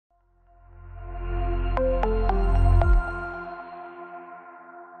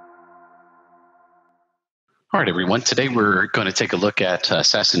All right, everyone. Today we're going to take a look at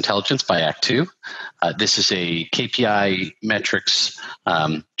SaaS Intelligence by AcctTwo. This is a KPI metrics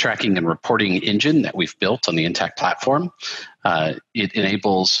tracking and reporting engine that we've built on the Intact platform. It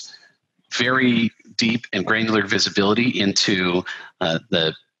enables very deep and granular visibility into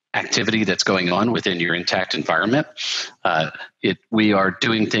the activity that's going on within your Intact environment. We are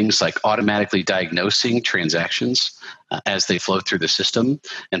doing things like automatically diagnosing transactions as they flow through the system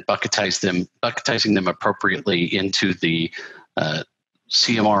and bucketizing them appropriately into the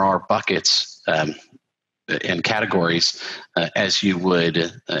CMRR buckets and categories as you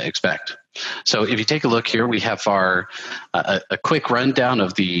would expect. So if you take a look here, we have our a quick rundown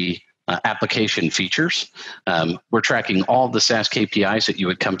of the application features. We're tracking all the SaaS KPIs that you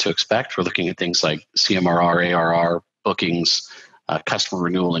would come to expect. We're looking at things like CMRR, ARR, bookings, customer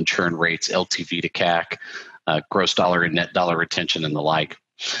renewal and churn rates, LTV to CAC, gross dollar and net dollar retention, and the like.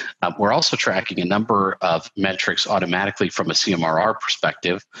 We're also tracking a number of metrics automatically from a CMRR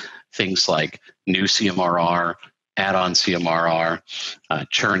perspective, things like new CMRR, add-on CMRR,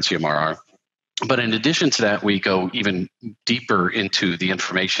 churn CMRR. But in addition to that, we go even deeper into the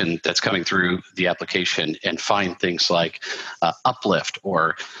information that's coming through the application and find things like uplift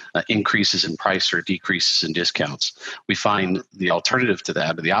or increases in price or decreases in discounts. We find the alternative to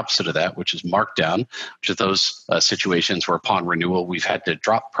that, or the opposite of that, which is markdown, which are those situations where upon renewal, we've had to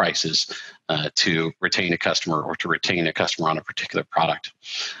drop prices to retain a customer or to retain a customer on a particular product.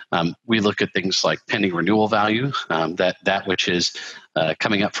 We look at things like pending renewal value, that which is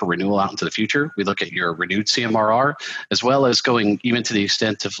coming up for renewal out into the future. We look at your renewed CMRR, as well as going even to the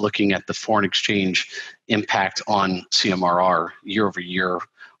extent of looking at the foreign exchange impact on CMRR year over year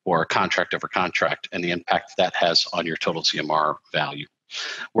or contract over contract and the impact that has on your total CMRR value.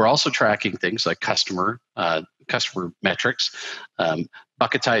 We're also tracking things like customer metrics,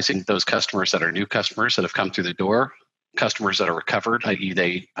 bucketizing those customers that are new customers that have come through the door, customers that are recovered, i.e.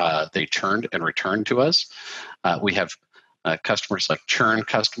 they churned and returned to us. We have customers like churn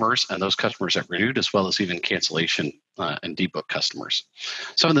customers and those customers that renewed, as well as even cancellation and debook customers.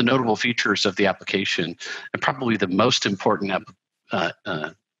 Some of the notable features of the application, and probably the most important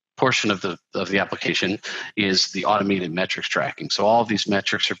portion of the application, is the automated metrics tracking. So all of these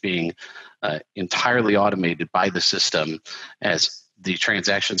metrics are being entirely automated by the system as the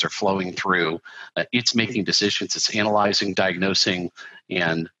transactions are flowing through. It's making decisions. It's analyzing, diagnosing,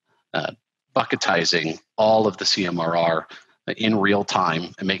 and bucketizing all of the CMRR in real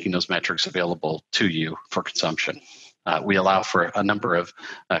time and making those metrics available to you for consumption. We allow for a number of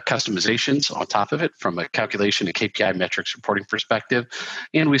customizations on top of it from a calculation and KPI metrics reporting perspective.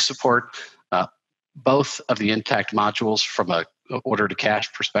 And we support both of the Intact modules from a order to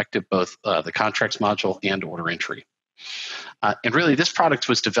cash perspective, both the contracts module and order entry. And really, this product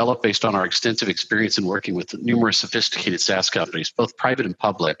was developed based on our extensive experience in working with numerous sophisticated SaaS companies, both private and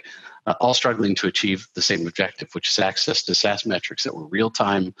public, all struggling to achieve the same objective, which is access to SaaS metrics that were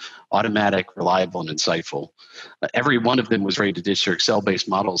real-time, automatic, reliable, and insightful. Every one of them was ready to ditch their Excel-based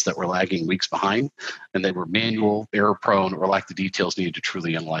models that were lagging weeks behind, and they were manual, error-prone, or lacked the details needed to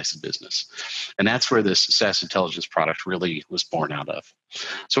truly analyze the business. And that's where this SaaS Intelligence product really was born out of.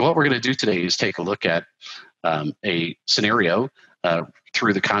 So what we're going to do today is take a look at a scenario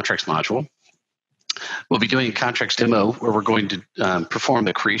through the contracts module. We'll be doing a contracts demo where we're going to perform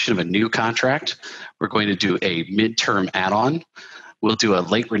the creation of a new contract. We're going to do a midterm add-on. We'll do a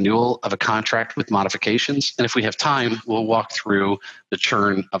late renewal of a contract with modifications. And if we have time, we'll walk through the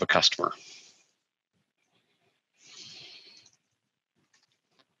churn of a customer.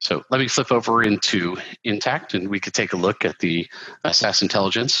 So let me flip over into Intact, and we could take a look at the SaaS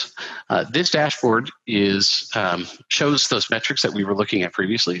Intelligence. This dashboard shows those metrics that we were looking at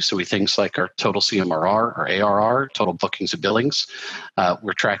previously. So things like our total CMRR, our ARR, total bookings and billings.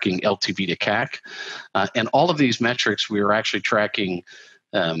 We're tracking LTV to CAC. And all of these metrics, we are actually tracking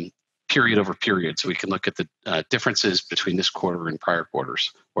period over period. So we can look at the differences between this quarter and prior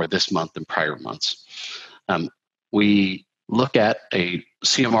quarters, or this month and prior months. We look at a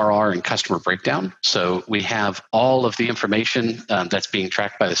CMRR and customer breakdown. So we have all of the information that's being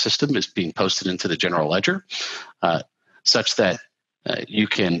tracked by the system is being posted into the general ledger, such that you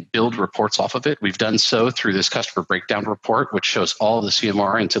can build reports off of it. We've done so through this customer breakdown report, which shows all the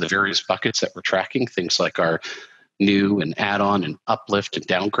CMRR into the various buckets that we're tracking, things like our new and add-on and uplift and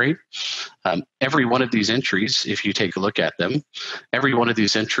downgrade. Every one of these entries, if you take a look at them, every one of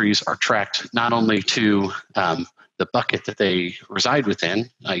these entries are tracked not only to the bucket that they reside within,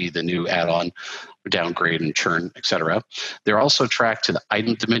 i.e. the new add-on, downgrade and churn, et cetera. They're also tracked to the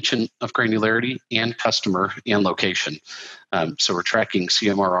item dimension of granularity and customer and location. So we're tracking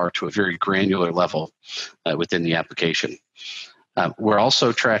CMRR to a very granular level within the application. We're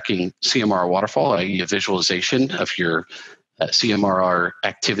also tracking CMRR waterfall, i.e. a visualization of your CMRR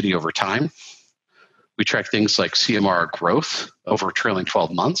activity over time. We track things like CMRR growth over trailing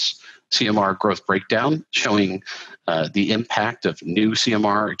 12 months, CMRR growth breakdown, showing the impact of new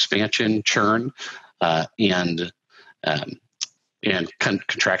CMRR expansion, churn, and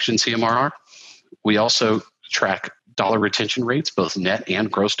contraction CMRR. We also track dollar retention rates, both net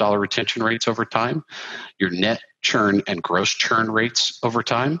and gross dollar retention rates over time, your net churn and gross churn rates over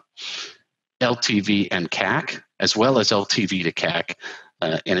time, LTV and CAC, as well as LTV to CAC,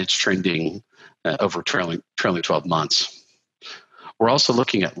 and it's trending over trailing 12 months. We're also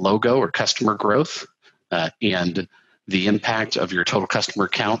looking at logo or customer growth and the impact of your total customer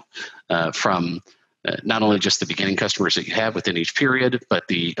count from not only just the beginning customers that you have within each period, but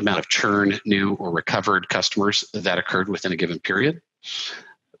the amount of churn, new or recovered customers that occurred within a given period.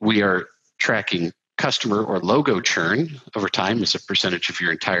 We are tracking customer or logo churn over time as a percentage of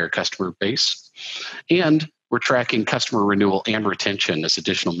your entire customer base. And we're tracking customer renewal and retention as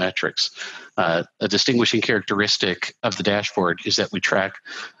additional metrics. A distinguishing characteristic of the dashboard is that we track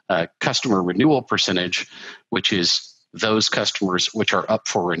customer renewal percentage, which is those customers which are up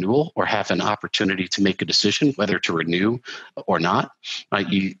for renewal or have an opportunity to make a decision whether to renew or not,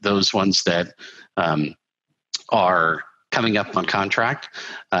 i.e. those ones that are coming up on contract.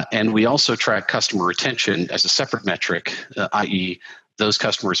 And we also track customer retention as a separate metric, i.e. those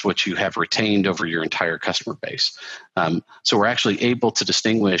customers which you have retained over your entire customer base. So we're actually able to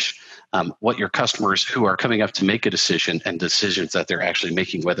distinguish what your customers who are coming up to make a decision and decisions that they're actually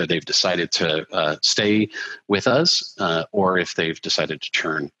making, whether they've decided to stay with us or if they've decided to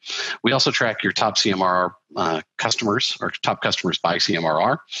churn. We also track your top CMRR customers or top customers by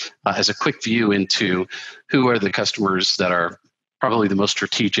CMRR as a quick view into who are the customers that are probably the most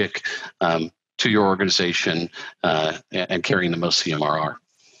strategic to your organization and carrying the most CMRR.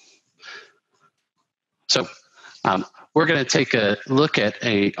 So we're going to take a look at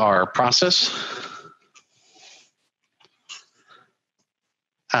our process.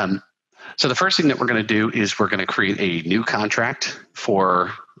 So the first thing that we're going to do is we're going to create a new contract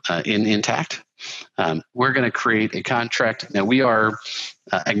for in Intact. We're going to create a contract. Now, we are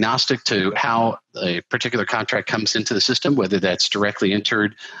agnostic to how a particular contract comes into the system, whether that's directly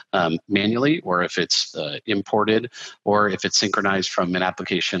entered manually or if it's imported or if it's synchronized from an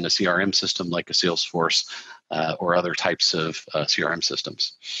application, a CRM system like a Salesforce or other types of CRM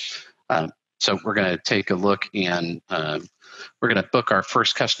systems. So we're going to take a look and we're going to book our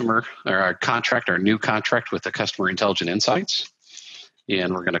first customer or our contract, our new contract with the Customer Intelligent Insights.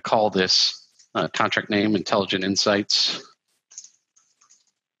 And we're going to call this contract name Intelligent Insights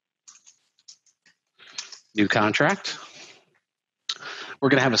New Contract. We're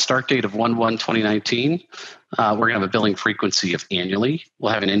going to have a start date of 1/1/2019. We're going to have a billing frequency of annually.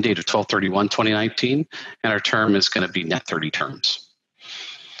 We'll have an end date of 12/31/2019, and our term is going to be net 30 terms.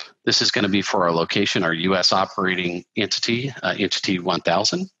 This is going to be for our location, our U.S. operating entity, Entity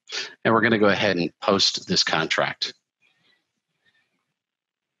 1000, and we're going to go ahead and post this contract.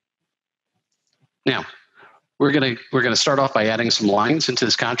 Now, we're going to start off by adding some lines into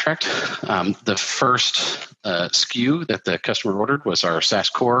this contract. The first SKU that the customer ordered was our SaaS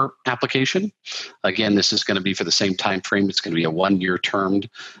Core application. Again, this is going to be for the same time frame. It's going to be a 1-year termed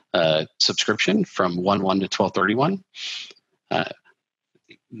subscription from 1/1 to 12/31.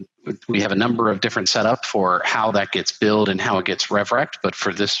 We have a number of different setup for how that gets billed and how it gets rev-rec, but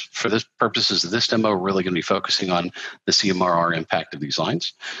for this purposes of this demo, we're really going to be focusing on the CMRR impact of these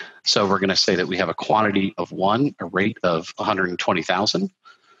lines. So we're going to say that we have a quantity of 1, a rate of 120,000,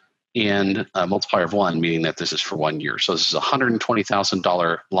 and a multiplier of 1, meaning that this is for 1 year. So this is a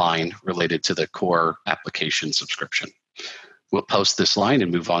 $120,000 line related to the core application subscription. We'll post this line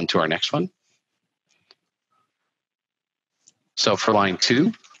and move on to our next one. So for line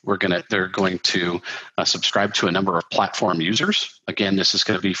 2, they're going to subscribe to a number of platform users. Again, this is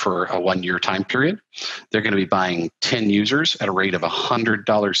going to be for a 1-year time period. They're going to be buying 10 users at a rate of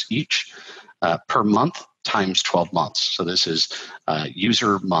 $100 each per month times 12 months. So this is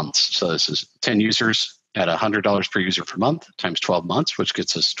user months. So this is 10 users at $100 per user per month times 12 months, which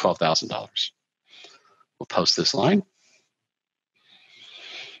gets us $12,000. We'll post this line.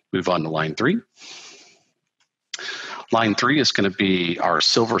 Move on to line 3. Line 3 is going to be our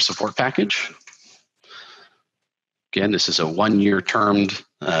Silver support package. Again, this is a 1-year termed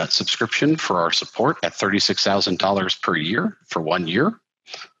subscription for our support at $36,000 per year for 1 year.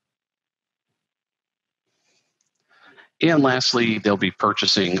 And lastly, they'll be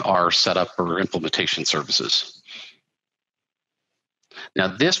purchasing our setup or implementation services. Now,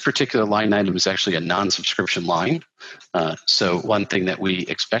 this particular line item is actually a non-subscription line. So one thing that we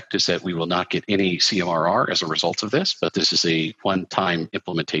expect is that we will not get any CMRR as a result of this, but this is a one-time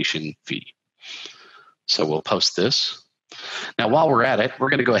implementation fee. So we'll post this. Now, while we're at it, we're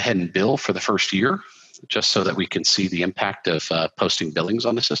going to go ahead and bill for the first year, just so that we can see the impact of posting billings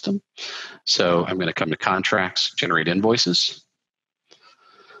on the system. So I'm going to come to contracts, generate invoices.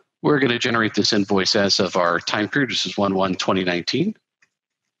 We're going to generate this invoice as of our time period. This is 1/1/2019.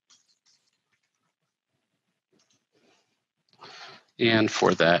 And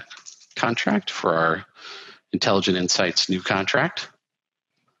for that contract, for our Intelligent Insights new contract,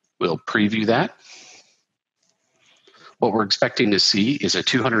 we'll preview that. What we're expecting to see is a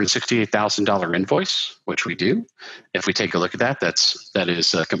 $268,000 invoice, which we do. If we take a look at that, that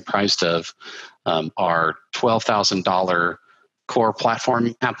is comprised of our $12,000 core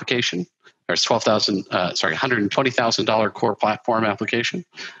platform application. There's $120,000 core platform application,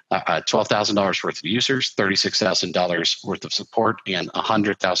 $12,000 worth of users, $36,000 worth of support, and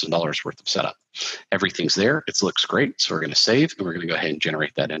 $100,000 worth of setup. Everything's there. It looks great. So we're going to save, and we're going to go ahead and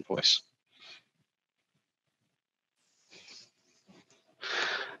generate that invoice.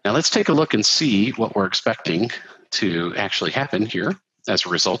 Now let's take a look and see what we're expecting to actually happen here as a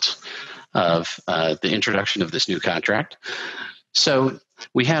result of the introduction of this new contract. So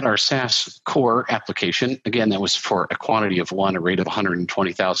we had our SaaS core application. Again, that was for a quantity of one, a rate of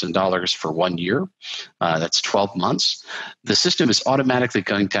 $120,000 for 1 year. That's 12 months. The system is automatically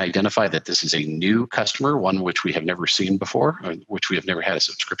going to identify that this is a new customer, one which we have never seen before, or which we have never had a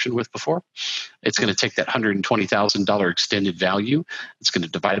subscription with before. It's going to take that $120,000 extended value. It's going to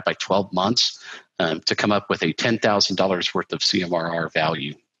divide it by 12 months to come up with a $10,000 worth of CMRR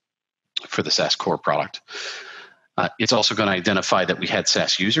value for the SaaS core product. It's also going to identify that we had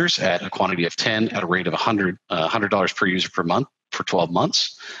SaaS users at a quantity of 10 at a rate of $100 per user per month for 12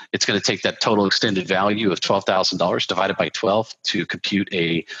 months. It's going to take that total extended value of $12,000 divided by 12 to compute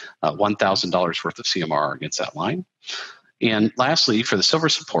a $1,000 worth of CMRR against that line. And lastly, for the silver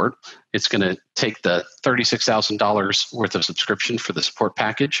support, it's going to take the $36,000 worth of subscription for the support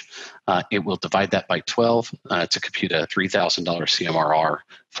package. It will divide that by 12 to compute a $3,000 CMRR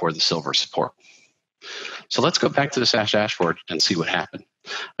for the silver support. So let's go back to the SaaS dashboard and see what happened.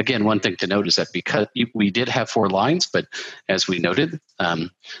 Again, one thing to note is that because we did have 4 lines, but as we noted,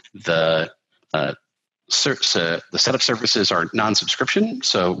 the setup services are non-subscription,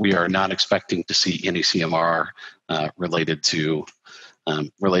 so we are not expecting to see any CMRR related to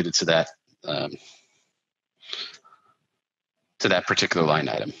that particular line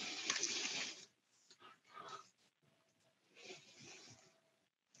item.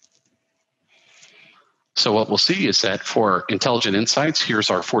 So what we'll see is that for Intelligent Insights,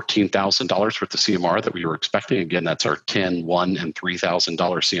 here's our $14,000 worth of CMRR that we were expecting. Again, that's our $10,000, $1,000, and $3,000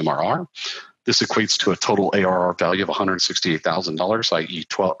 CMRR. This equates to a total ARR value of $168,000, i.e.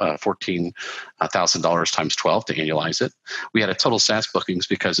 $14,000 times 12 to annualize it. We had a total SaaS bookings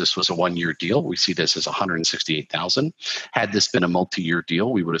because this was a 1-year deal. We see this as $168,000. Had this been a multi-year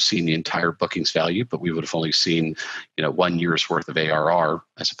deal, we would have seen the entire bookings value, but we would have only seen 1 year's worth of ARR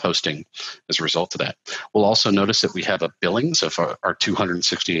as a posting as a result of that. We'll also notice that we have a billings of our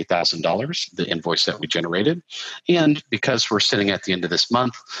 $268,000, the invoice that we generated. And because we're sitting at the end of this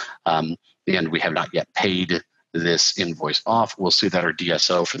month, and we have not yet paid this invoice off, we'll see that our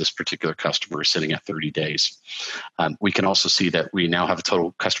DSO for this particular customer is sitting at 30 days. We can also see that we now have a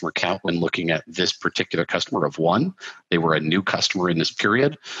total customer count when looking at this particular customer of 1. They were a new customer in this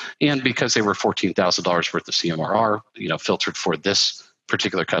period. And because they were $14,000 worth of CMRR, filtered for this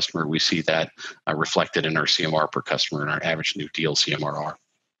particular customer, we see that reflected in our CMR per customer and our average new deal CMRR.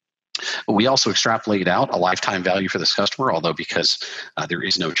 We also extrapolate out a lifetime value for this customer, although because there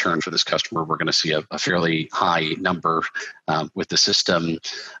is no churn for this customer, we're going to see a fairly high number with the system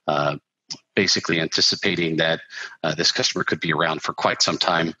basically anticipating that this customer could be around for quite some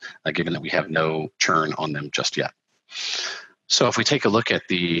time, given that we have no churn on them just yet. So if we take a look at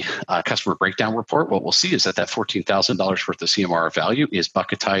the customer breakdown report, what we'll see is that $14,000 worth of CMRR value is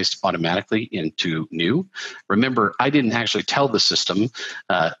bucketized automatically into new. Remember, I didn't actually tell the system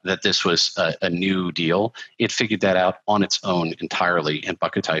that this was a new deal. It figured that out on its own entirely and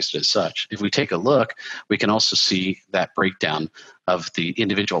bucketized it as such. If we take a look, we can also see that breakdown of the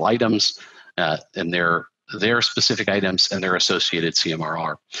individual items and their their specific items and their associated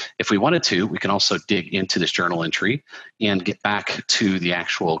CMRR. If we wanted to, we can also dig into this journal entry and get back to the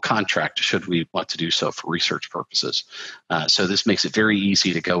actual contract should we want to do so for research purposes. So this makes it very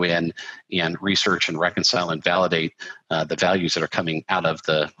easy to go in and research and reconcile and validate the values that are coming out of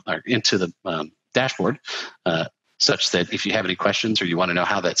into the dashboard, such that if you have any questions or you want to know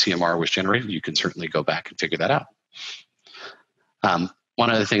how that CMR was generated, you can certainly go back and figure that out. One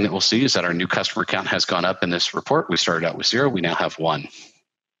other thing that we'll see is that our new customer count has gone up in this report. We started out with 0, we now have 1.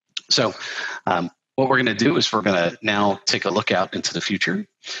 So what we're going to do is we're going to now take a look out into the future.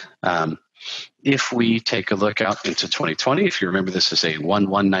 If we take a look out into 2020, if you remember, this is a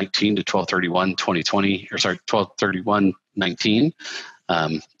 1/1/19 to 12/31/2020, or sorry, 12/31/19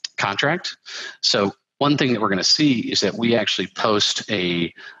 contract. So one thing that we're going to see is that we actually post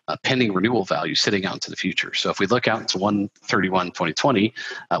a pending renewal value sitting out into the future. So if we look out into 1/31/2020,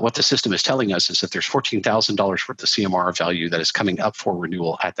 what the system is telling us is that there's $14,000 worth of CMR value that is coming up for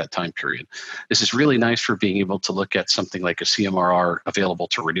renewal at that time period. This is really nice for being able to look at something like a CMRR available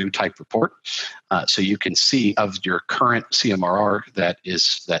to renew type report. So you can see of your current CMRR that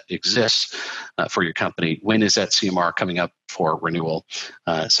exists for your company, when is that CMR coming up for renewal,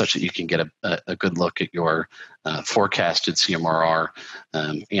 such that you can get a good look at your forecasted CMRR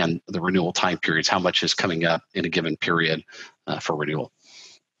and the renewal time periods, how much is coming up in a given period for renewal.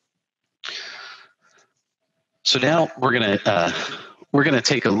 So now we're going to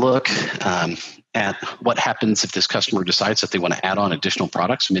take a look at what happens if this customer decides that they want to add on additional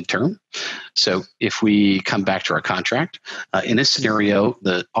products midterm. So if we come back to our contract, in this scenario,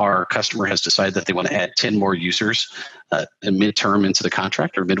 our customer has decided that they want to add 10 more users midterm into the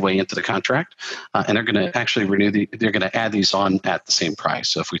contract or midway into the contract, and they're going to actually they're going to add these on at the same price.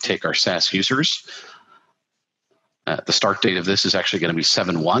 So if we take our SaaS users, the start date of this is actually going to be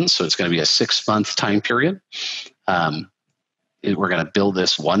 7/1, so it's going to be a 6-month time period. We're going to bill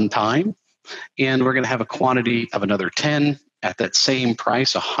this one time, and we're going to have a quantity of another 10 at that same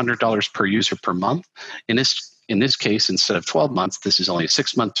price, $100 per user per month. In this case, instead of 12 months, this is only a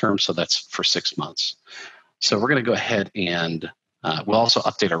 6-month term, so that's for 6 months. So we're going to go ahead and we'll also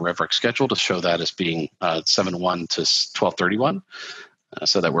update our RevRec schedule to show that as being 7/1 to 12/31,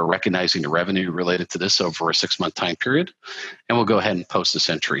 so that we're recognizing the revenue related to this over a 6-month time period. And we'll go ahead and post this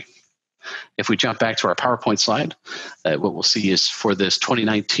entry. If we jump back to our PowerPoint slide, what we'll see is for this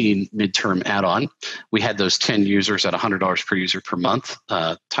 2019 midterm add-on, we had those 10 users at $100 per user per month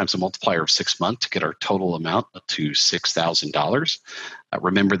times a multiplier of 6 months to get our total amount up to $6,000.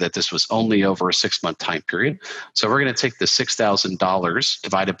 Remember that this was only over a 6-month time period. So we're going to take the $6,000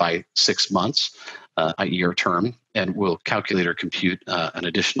 divided by 6 months, a year term, and we'll calculate or compute an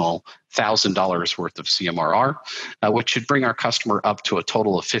additional $1,000 worth of CMRR, which should bring our customer up to a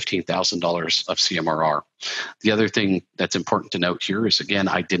total of $15,000 of CMRR. The other thing that's important to note here is, again,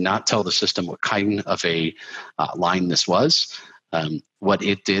 I did not tell the system what kind of a line this was. What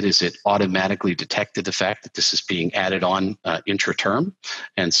it did is it automatically detected the fact that this is being added on intra-term,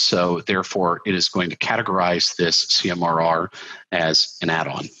 and so therefore it is going to categorize this CMRR as an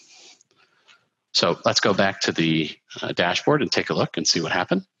add-on. So let's go back to the dashboard and take a look and see what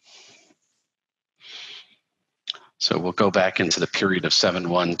happened. So we'll go back into the period of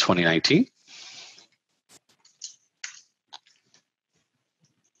 7/1/2019.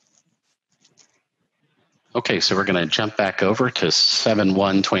 Okay, so we're going to jump back over to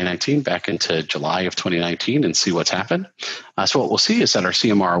 7/1/2019, back into July of 2019, and see what's happened. So what we'll see is that our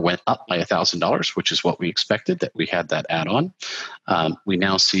CMR went up by $1,000, which is what we expected, that we had that add-on. We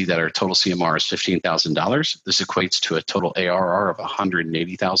now see that our total CMR is $15,000. This equates to a total ARR of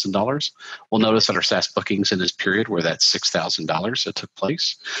 $180,000. We'll notice that our SaaS bookings in this period were that $6,000 that took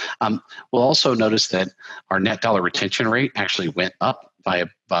place. We'll also notice that our net dollar retention rate actually went up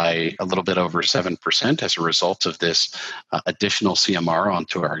by a little bit over 7% as a result of this additional CMR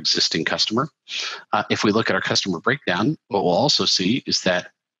onto our existing customer. If we look at our customer breakdown, what we'll also see is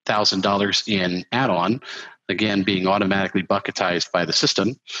that $1,000 in add-on, again, being automatically bucketized by the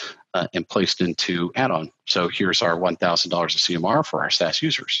system and placed into add-on. So here's our $1,000 of CMR for our SaaS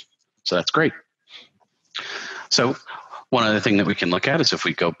users. So that's great. So one other thing that we can look at is if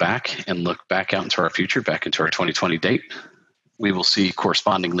we go back and look back out into our future, back into our 2020 date, we will see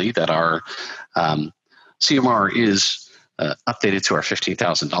correspondingly that our CMR is updated to our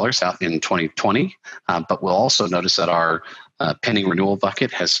 $15,000 out in 2020, but we'll also notice that our pending renewal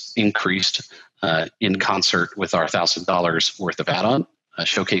bucket has increased in concert with our $1,000 worth of add-on,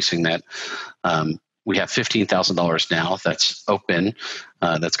 showcasing that we have $15,000 now that's open,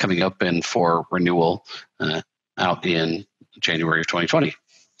 that's coming open for renewal out in January of 2020.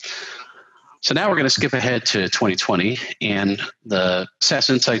 So now we're going to skip ahead to 2020, and the SaaS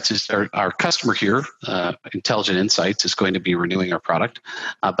Insights is our customer here. Intelligent Insights is going to be renewing our product,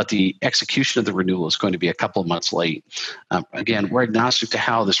 but the execution of the renewal is going to be a couple of months late. Again, we're agnostic to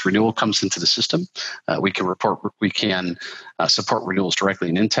how this renewal comes into the system. We can support renewals directly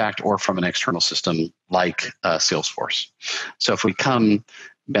in Intacct or from an external system like Salesforce. So if we come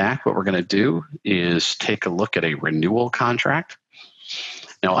back, what we're going to do is take a look at a renewal contract.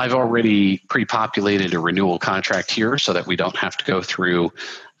 Now, I've already pre-populated a renewal contract here so that we don't have to go through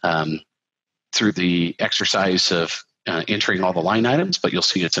the exercise of entering all the line items, but you'll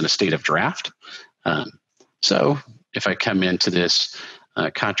see it's in a state of draft. So if I come into this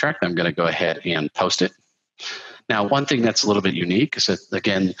contract, I'm going to go ahead and post it. Now, one thing that's a little bit unique is that,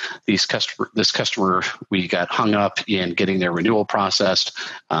 again, this customer, we got hung up in getting their renewal processed.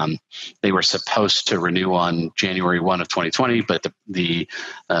 They were supposed to renew on January 1 of 2020, but the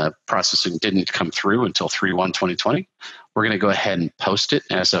processing didn't come through until 3/1/2020. We're going to go ahead and post it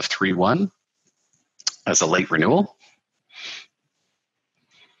as of 3/1 as a late renewal.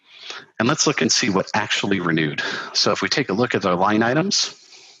 And let's look and see what actually renewed. So if we take a look at the line items,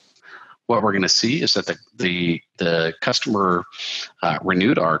 what we're going to see is that the customer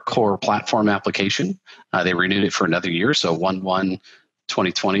renewed our core platform application. They renewed it for another year, so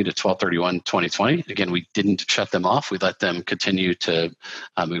 1/1/2020 to 12/31/2020. Again, we didn't shut them off. We let them continue to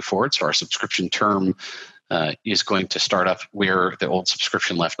move forward. So our subscription term is going to start up where the old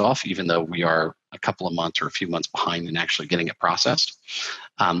subscription left off, even though we are a couple of months or a few months behind in actually getting it processed.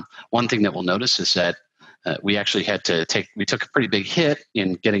 One thing that we'll notice is that we took a pretty big hit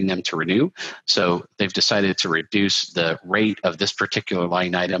in getting them to renew. So they've decided to reduce the rate of this particular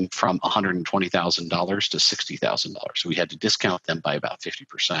line item from $120,000 to $60,000. So we had to discount them by about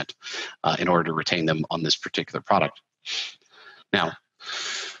 50% in order to retain them on this particular product. Now,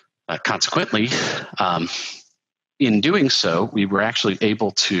 consequently, in doing so, we were actually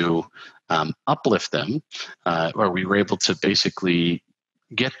able to uplift them, or we were able to basically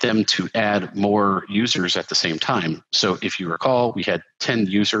get them to add more users at the same time. So if you recall, we had 10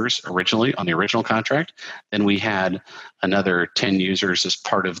 users originally on the original contract, then we had another 10 users as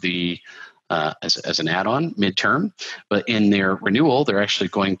part of the as an add-on midterm. But in their renewal, they're actually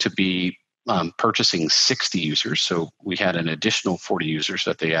going to be purchasing 60 users. So we had an additional 40 users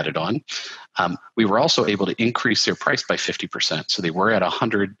that they added on. We were also able to increase their price by 50%. So they were at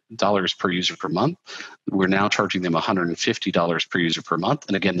 $100 per user per month. We're now charging them $150 per user per month.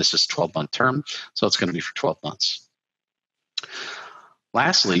 And again, this is a 12-month term, so it's going to be for 12 months.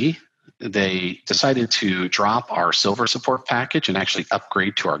 Lastly, they decided to drop our silver support package and actually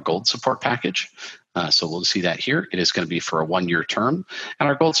upgrade to our gold support package. So we'll see that here. It is going to be for a 1-year term, and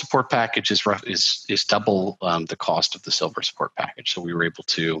our gold support package is double the cost of the silver support package. So we were able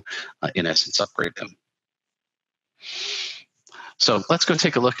to, in essence, upgrade them. So let's go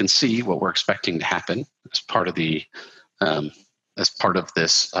take a look and see what we're expecting to happen as part of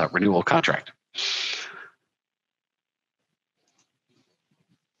this renewal contract.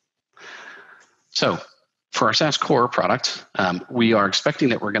 So for our SaaS core product, we are expecting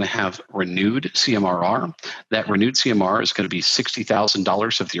that we're going to have renewed CMRR. That renewed CMRR is going to be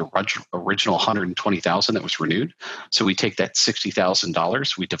 $60,000 of the original $120,000 that was renewed. So we take that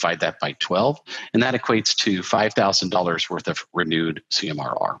 $60,000, we divide that by 12, and that equates to $5,000 worth of renewed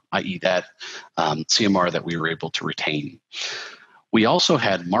CMRR, i.e. that CMRR that we were able to retain. We also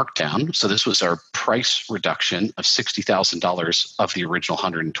had markdown, so this was our price reduction of $60,000 of the original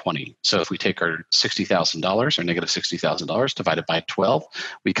 $120,000. So if we take our $60,000 or negative $60,000 divided by 12,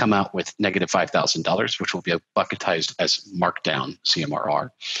 we come out with negative $5,000, which will be bucketized as markdown CMRR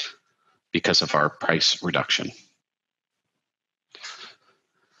because of our price reduction.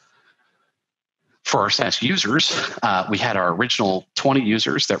 For our SaaS users, we had our original 20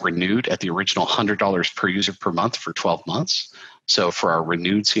 users that renewed at the original $100 per user per month for 12 months. So for our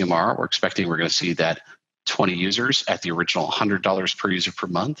renewed CMR, we're going to see that 20 users at the original $100 per user per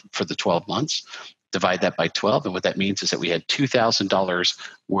month for the 12 months. Divide that by 12, and what that means is that we had $2,000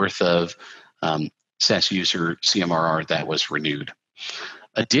 worth of SaaS user CMRR that was renewed.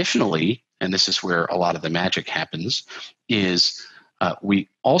 Additionally, and this is where a lot of the magic happens, is we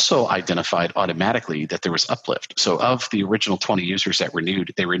also identified automatically that there was uplift. So of the original 20 users that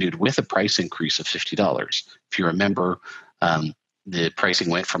renewed, they renewed with a price increase of $50. If you remember, the pricing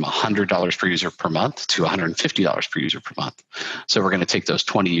went from $100 per user per month to $150 per user per month. So we're going to take those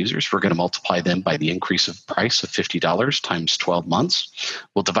 20 users, we're going to multiply them by the increase of price of $50 times 12 months.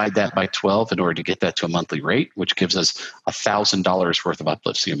 We'll divide that by 12 in order to get that to a monthly rate, which gives us $1,000 worth of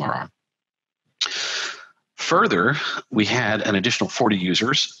uplift CMRR. Further, we had an additional 40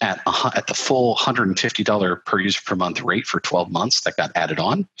 users at the full $150 per user per month rate for 12 months that got added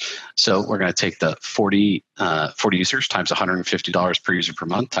on. So we're going to take the 40 users times $150 per user per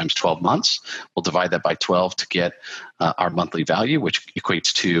month times 12 months. We'll divide that by 12 to get our monthly value, which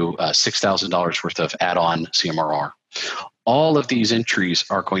equates to $6,000 worth of add-on CMRR. All of these entries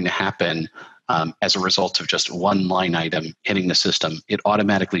are going to happen as a result of just one line item hitting the system, it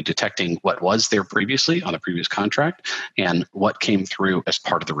automatically detecting what was there previously on the previous contract and what came through as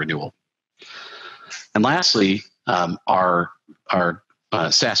part of the renewal. And lastly, our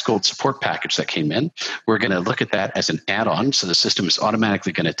SaaS Gold support package that came in, we're going to look at that as an add-on. So the system is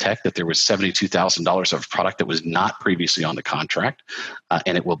automatically going to detect that there was $72,000 of product that was not previously on the contract,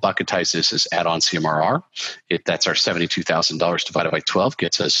 and it will bucketize this as add-on CMRR. That's our $72,000 divided by 12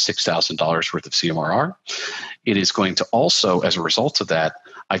 gets us $6,000 worth of CMRR. It is going to also, as a result of that,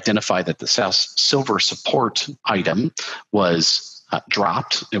 identify that the SaaS Silver support item was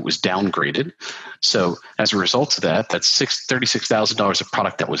dropped. It was downgraded. So as a result of that, that's $36,000 of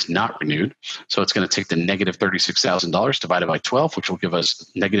product that was not renewed. So it's going to take the negative $36,000 divided by 12, which will give us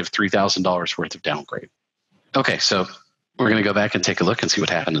negative $3,000 worth of downgrade. Okay, so we're going to go back and take a look and see what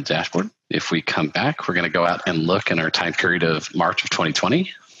happened in the dashboard. If we come back, we're going to go out and look in our time period of March of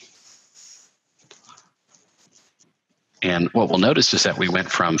 2020. And what we'll notice is that we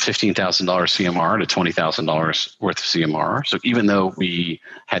went from $15,000 CMRR to $20,000 worth of CMRR. So even though we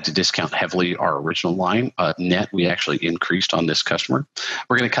had to discount heavily our original line, net, we actually increased on this customer.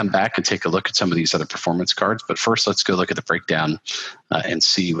 We're going to come back and take a look at some of these other performance cards. But first, let's go look at the breakdown and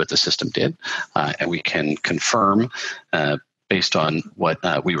see what the system did. And we can confirm based on what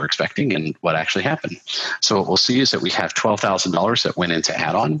we were expecting and what actually happened. So what we'll see is that we have $12,000 that went into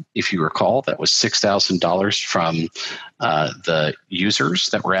add-on. If you recall, that was $6,000 from the users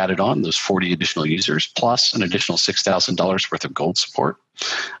that were added on, those 40 additional users, plus an additional $6,000 worth of gold support.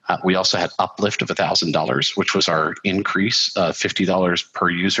 We also had uplift of $1,000, which was our increase, $50 per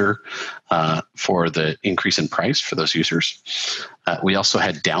user for the increase in price for those users. We also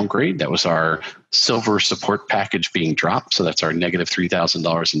had downgrade. That was our silver support package being dropped. So that's our negative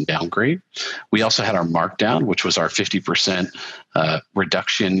 $3,000 in downgrade. We also had our markdown, which was our 50%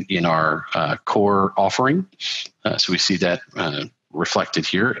 reduction in our core offering. So we see that reflected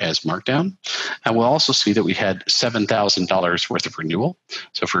here as markdown. And we'll also see that we had $7,000 worth of renewal.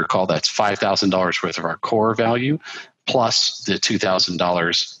 So if we recall, that's $5,000 worth of our core value plus the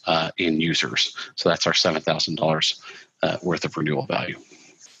 $2,000 in users. So that's our $7,000 worth of renewal value.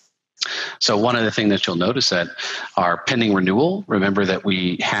 So one other thing that you'll notice that our pending renewal, remember that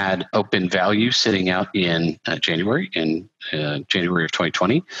we had open value sitting out in January of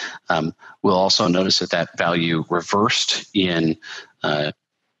 2020. We'll also notice that that value reversed in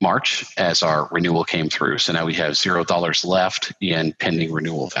March as our renewal came through. So now we have $0 left in pending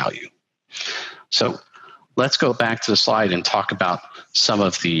renewal value. So let's go back to the slide and talk about some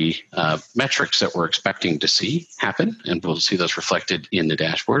of the metrics that we're expecting to see happen, and we'll see those reflected in the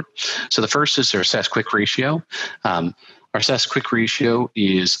dashboard. So the first is our SaaS quick ratio. Our SaaS quick ratio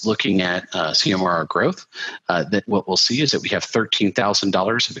is looking at CMRR growth. That what we'll see is that we have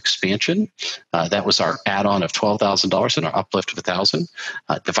 $13,000 of expansion. That was our add-on of $12,000 and our uplift of $1,000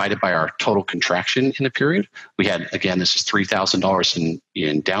 divided by our total contraction in the period. We had, again, this is $3,000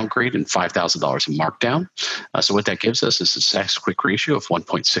 in downgrade and $5,000 in markdown. So what that gives us is a SaaS quick ratio of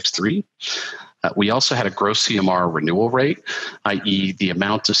 1.63. We also had a gross CMR renewal rate, i.e. the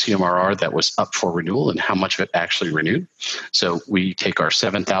amount of CMRR that was up for renewal and how much of it actually renewed. So we take our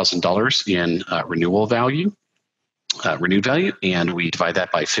 $7,000 in renewed value, and we divide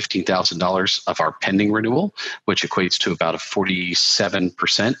that by $15,000 of our pending renewal, which equates to about a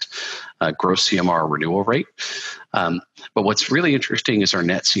 47% gross CMR renewal rate. But what's really interesting is our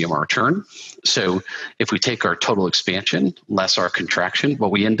net CMR churn. So if we take our total expansion less our contraction,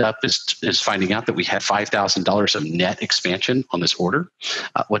 what we end up is finding out that we had $5,000 of net expansion on this order.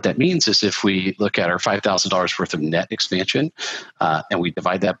 What that means is if we look at our $5,000 worth of net expansion and we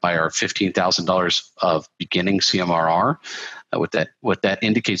divide that by our $15,000 of beginning CMRR, what that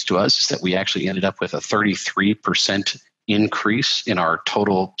indicates to us is that we actually ended up with a 33% increase in our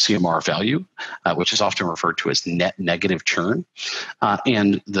total CMR value, which is often referred to as net negative churn.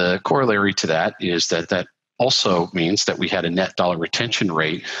 And the corollary to that is that also means that we had a net dollar retention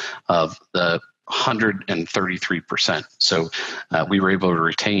rate of the 133%. So we were able to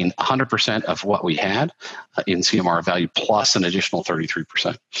retain 100% of what we had in CMR value plus an additional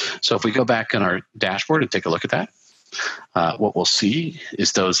 33%. So if we go back in our dashboard and take a look at that, What we'll see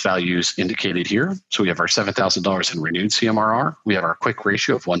is those values indicated here. So we have our $7,000 in renewed CMRR. We have our quick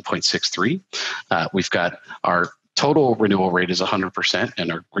ratio of 1.63. We've got our total renewal rate is 100%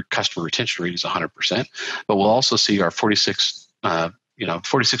 and our customer retention rate is 100%. But we'll also see our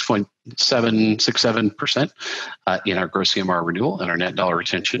 46.767% in our gross CMR renewal and our net dollar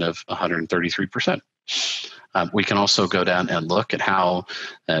retention of 133%. We can also go down and look at how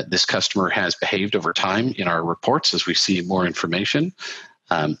this customer has behaved over time in our reports as we see more information.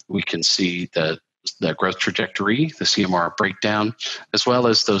 We can see the growth trajectory, the CMR breakdown, as well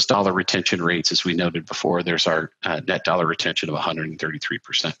as those dollar retention rates. As we noted before, there's our net dollar retention of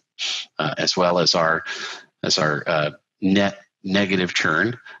 133%, as well as our net negative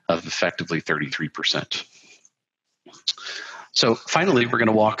churn of effectively 33%. So finally, we're going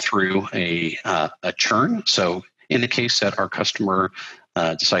to walk through a churn. So in the case that our customer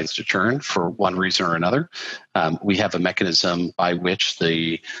decides to churn for one reason or another, we have a mechanism by which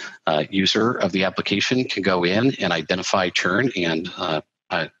the user of the application can go in and identify churn and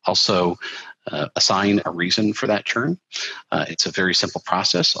also assign a reason for that churn. It's a very simple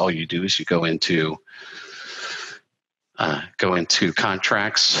process. All you do is you go into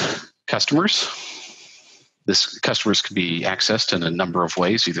contracts, customers. This customers can be accessed in a number of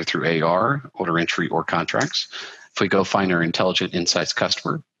ways, either through AR, order entry, or contracts. If we go find our Intelligent Insights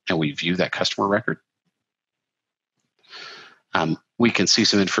customer and we view that customer record, we can see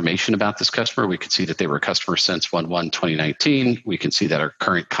some information about this customer. We can see that they were a customer since 1/1/2019. We can see that our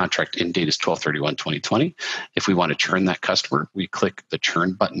current contract end date is 12/31/2020. If we want to churn that customer, we click the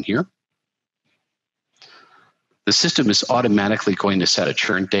churn button here. The system is automatically going to set a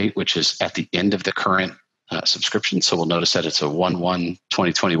churn date, which is at the end of the current subscription. So we'll notice that it's a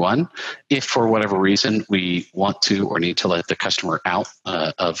 1/1/2021. If for whatever reason we want to or need to let the customer out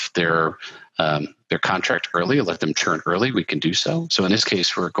of their contract early, let them churn early, we can do so. So in this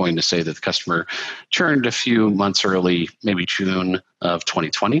case, we're going to say that the customer churned a few months early, maybe June of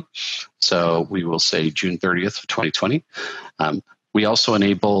 2020. So we will say June 30th of 2020. We also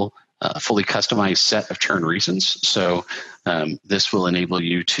enable a fully customized set of churn reasons. So this will enable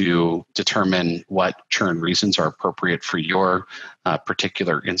you to determine what churn reasons are appropriate for your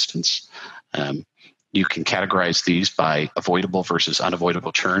particular instance. You can categorize these by avoidable versus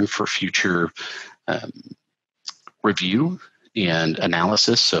unavoidable churn for future review and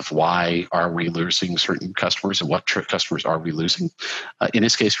analysis of why are we losing certain customers and what customers are we losing. In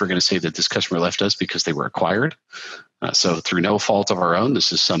this case, we're going to say that this customer left us because they were acquired. So through no fault of our own,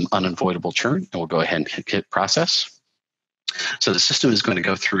 this is some unavoidable churn, and we'll go ahead and hit process. So the system is going to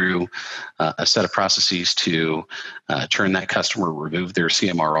go through a set of processes to churn that customer, remove their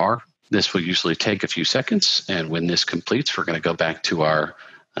CMRR. This will usually take a few seconds, and when this completes, we're going to go back to our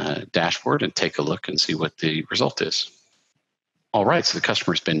dashboard and take a look and see what the result is. All right, so the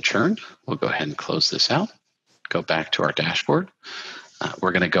customer's been churned. We'll go ahead and close this out, go back to our dashboard.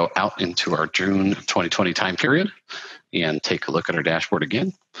 We're going to go out into our June 2020 time period and take a look at our dashboard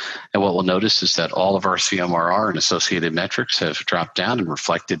again. And what we'll notice is that all of our CMRR and associated metrics have dropped down and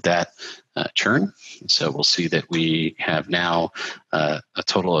reflected that churn. So we'll see that we have now a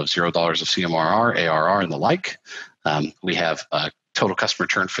total of $0 of CMRR, ARR, and the like. We have a total customer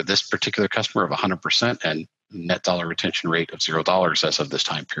churn for this particular customer of 100% and net dollar retention rate of $0 as of this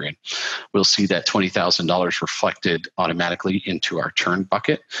time period. We'll see that $20,000 reflected automatically into our churn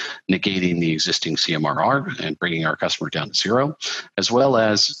bucket, negating the existing CMRR and bringing our customer down to 0, as well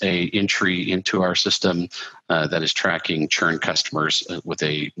as an entry into our system that is tracking churn customers with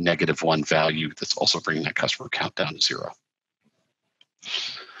a -1 value that's also bringing that customer count down to 0.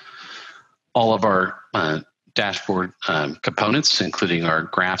 All of our dashboard components, including our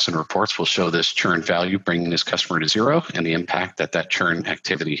graphs and reports, will show this churn value, bringing this customer to 0 and the impact that that churn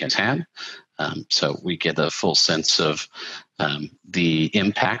activity has had. So we get a full sense of the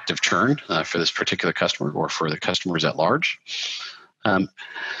impact of churn for this particular customer or for the customers at large. And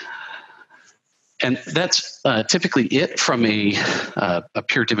that's typically it from a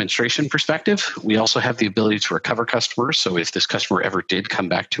pure demonstration perspective. We also have the ability to recover customers. So if this customer ever did come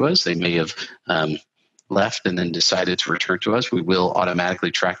back to us, they may have left and then decided to return to us, we will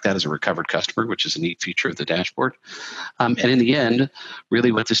automatically track that as a recovered customer, which is a neat feature of the dashboard. And in the end,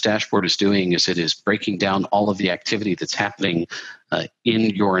 really what this dashboard is doing is it is breaking down all of the activity that's happening in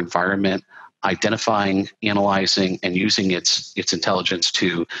your environment, identifying, analyzing, and using its intelligence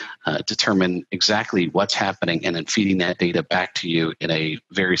to determine exactly what's happening and then feeding that data back to you in a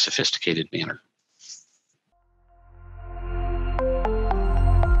very sophisticated manner.